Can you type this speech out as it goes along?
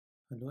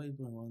Hello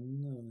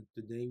everyone,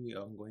 today we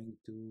are going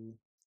to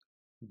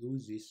do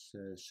this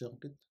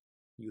circuit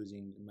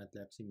using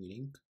MATLAB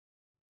Simulink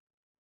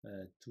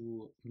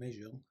to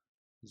measure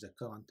the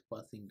current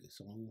passing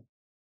through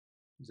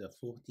the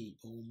 40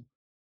 ohm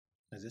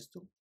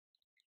resistor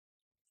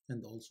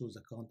and also the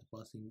current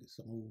passing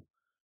through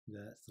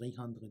the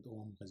 300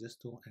 ohm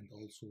resistor and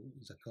also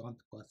the current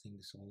passing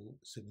through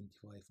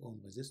 75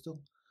 ohm resistor.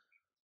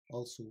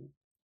 Also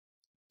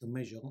to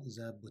measure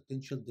the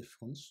potential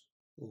difference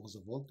or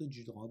the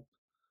voltage drop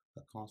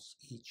across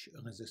each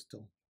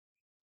resistor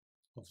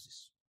of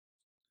this.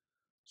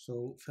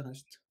 So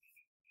first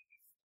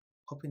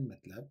open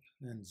MATLAB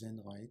and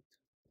then write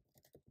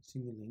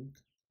Simulink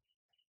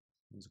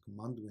in the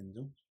command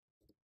window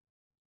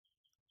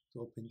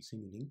to open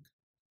Simulink.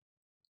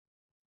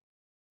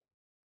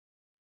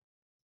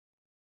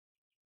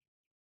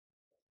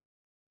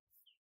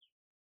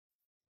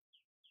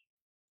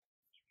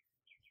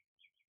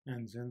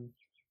 And then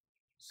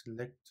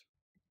select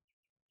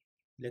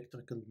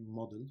electrical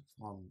model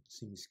from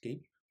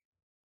Simscape.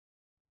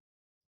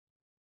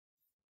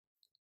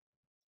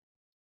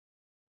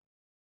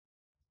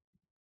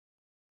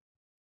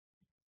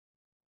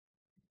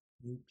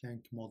 New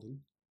blank model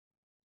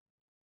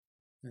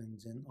and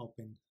then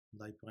open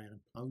library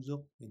browser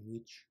in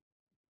which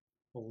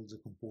all the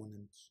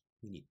components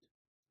we need.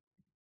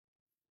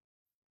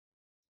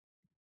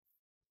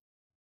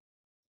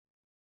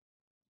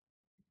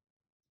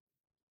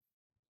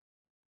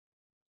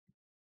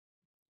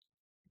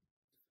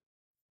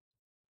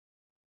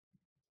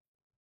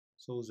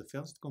 So the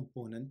first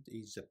component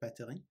is the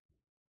battery,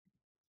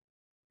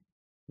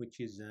 which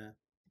is the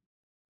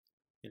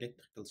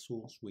electrical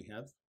source we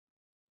have,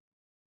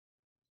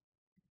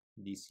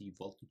 DC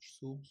voltage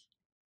source,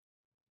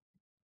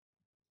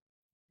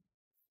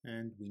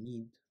 and we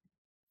need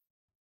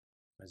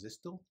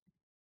resistor.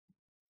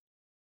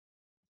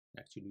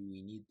 Actually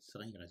we need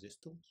 3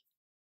 resistors.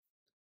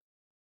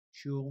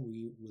 Sure,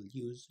 we will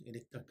use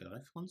electrical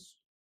reference,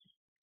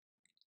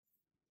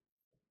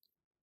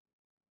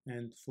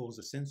 and for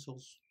the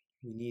sensors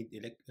we need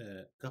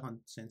current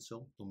sensor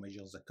to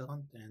measure the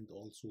current and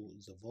also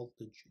the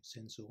voltage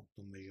sensor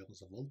to measure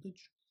the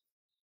voltage.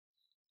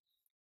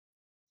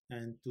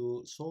 And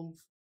to solve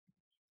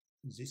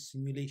this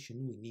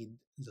simulation we need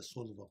the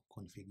solver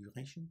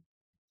configuration,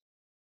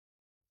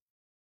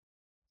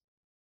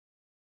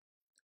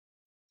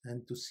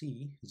 and to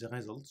see the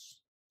results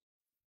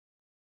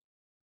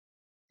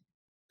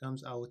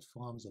comes out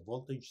from the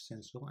voltage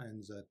sensor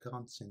and the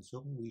current sensor.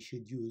 We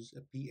should use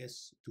a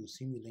PS to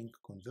Simulink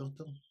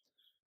converter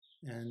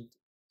and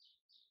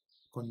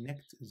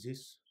connect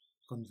this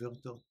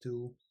converter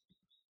to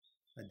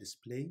a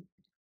display.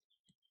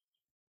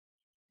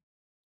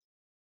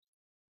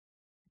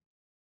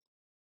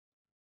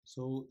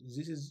 So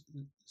this is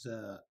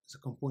the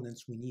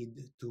components we need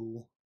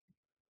to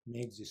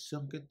make this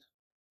circuit.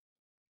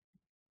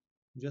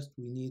 Just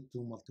we need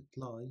to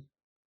multiply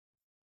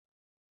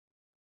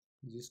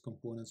these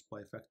components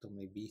by a factor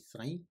maybe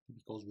 3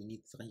 because we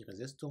need 3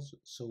 resistors,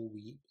 so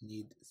we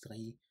need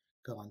 3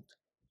 current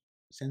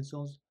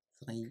sensors,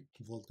 3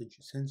 voltage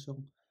sensor,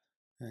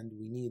 and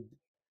we need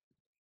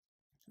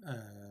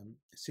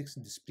 6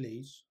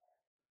 displays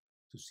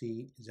to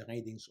see the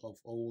readings of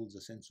all the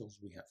sensors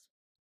we have.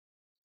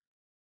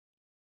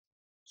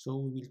 So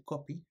we will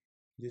copy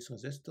this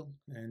resistor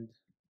and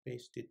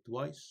paste it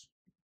twice.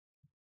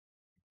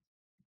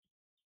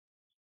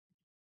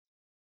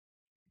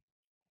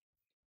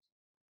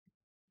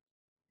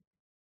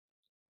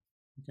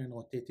 You can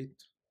rotate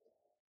it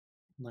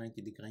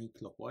 90°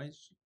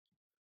 clockwise.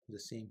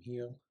 The same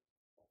here,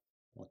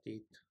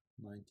 rotate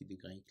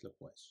 90°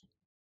 clockwise.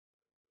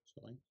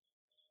 Sorry.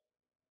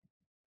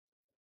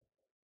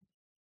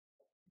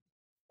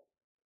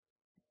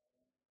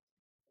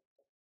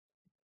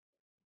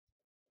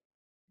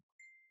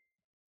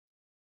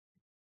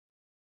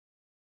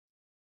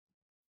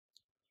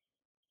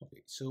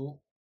 Okay, so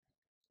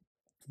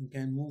we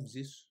can move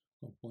these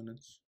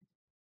components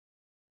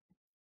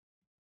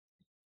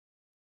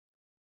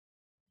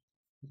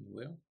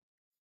anywhere.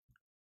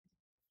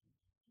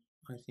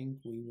 I think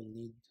we will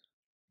need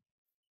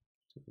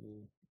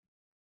to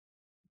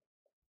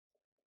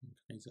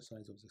increase the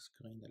size of the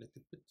screen a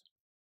little bit.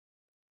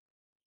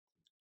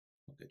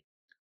 Okay,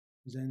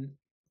 then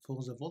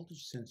for the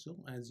voltage sensor,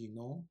 as you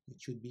know, it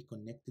should be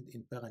connected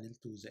in parallel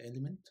to the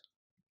element.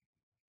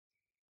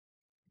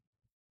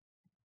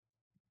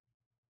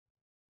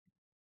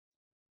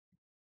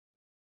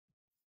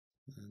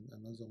 And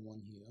another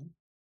one here.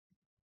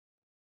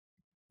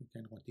 You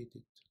can rotate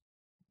it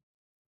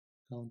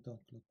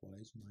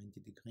counterclockwise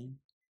 90°.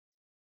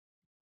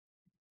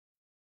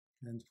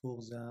 And for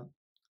the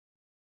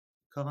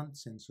current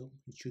sensor,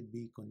 it should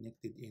be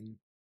connected in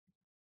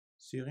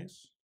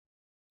series.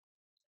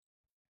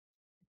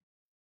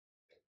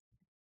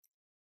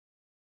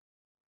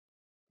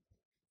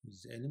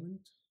 With the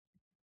element.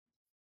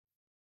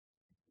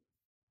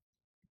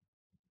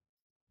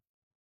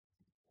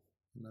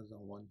 Another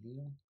one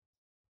here.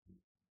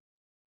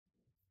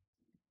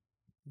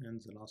 And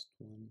the last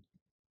one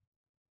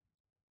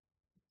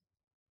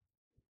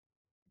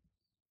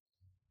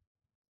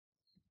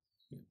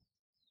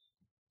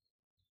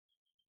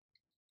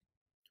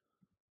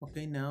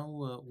Okay,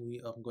 now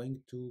we are going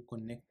to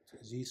connect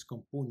these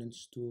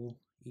components to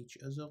each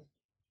other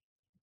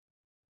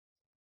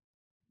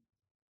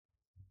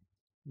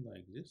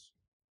like this.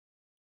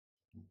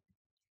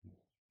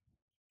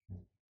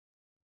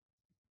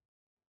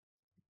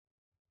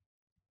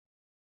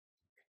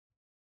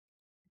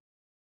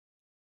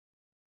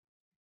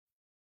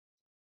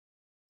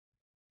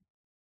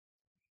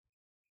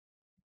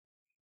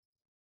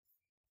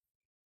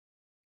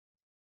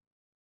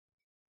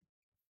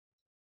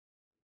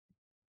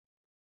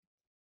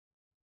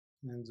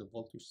 And the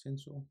voltage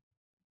sensor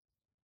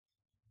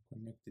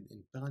connected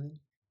in parallel.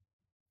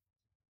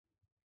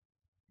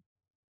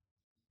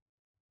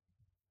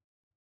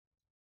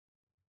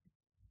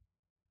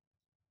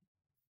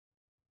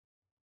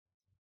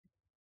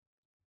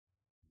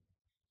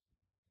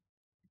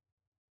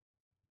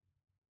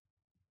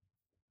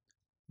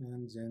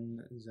 And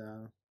then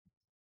the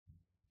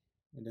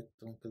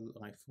electrical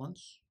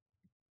reference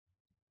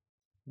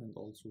and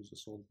also the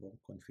solver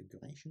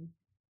configuration.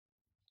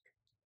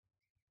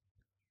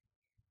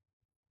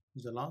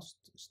 The last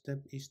step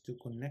is to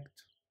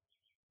connect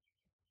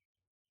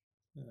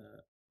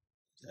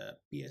the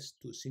PS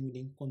to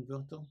Simulink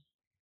converter,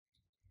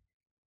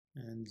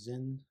 and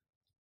then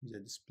the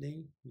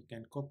display. We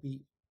can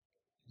copy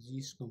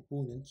these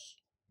components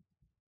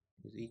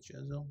with each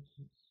other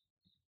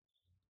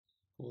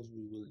because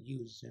we will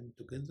use them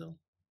together.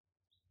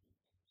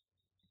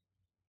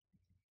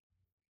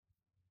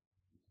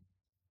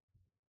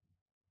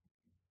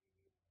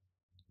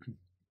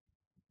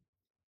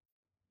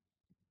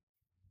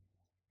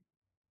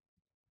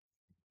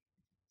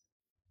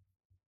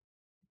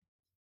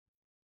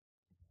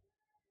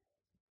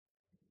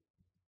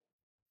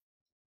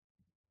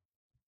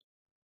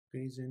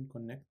 Okay, then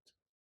connect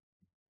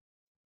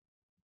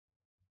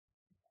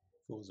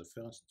for the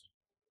first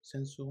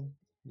sensor,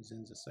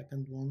 then the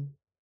second one,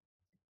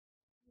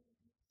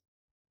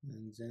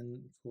 and then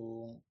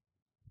for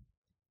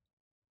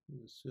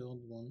the third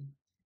one,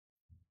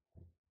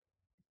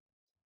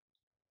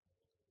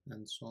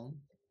 and so on.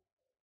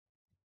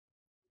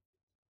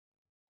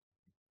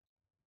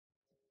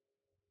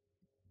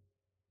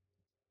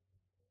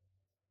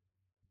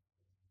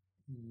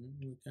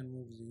 We can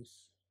move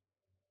this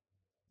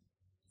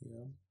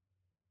here.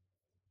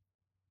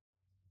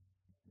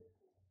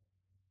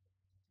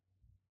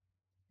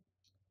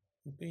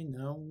 Okay,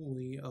 now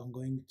we are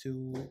going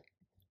to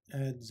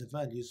add the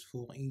values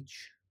for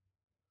each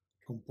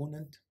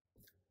component.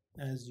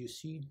 As you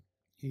see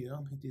here,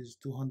 it is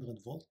 200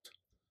 volt,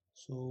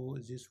 so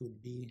this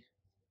would be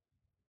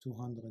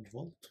 200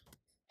 volt.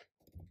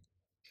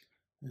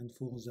 And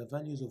for the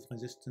values of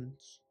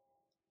resistance,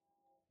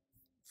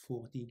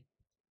 40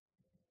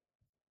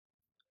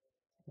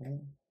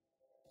 ohm,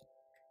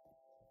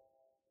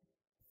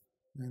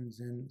 and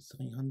then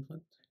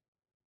 300,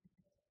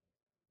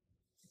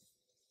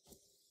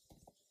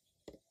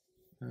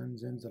 and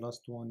then the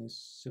last one is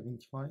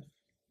 75.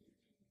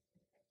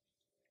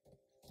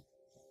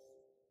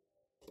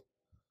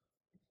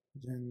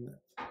 Then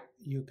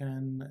you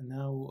can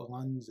now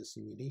run the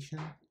simulation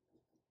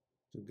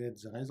to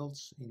get the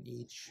results in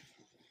each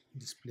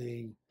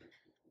display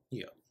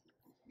here.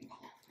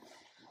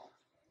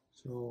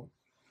 So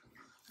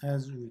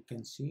as we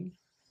can see,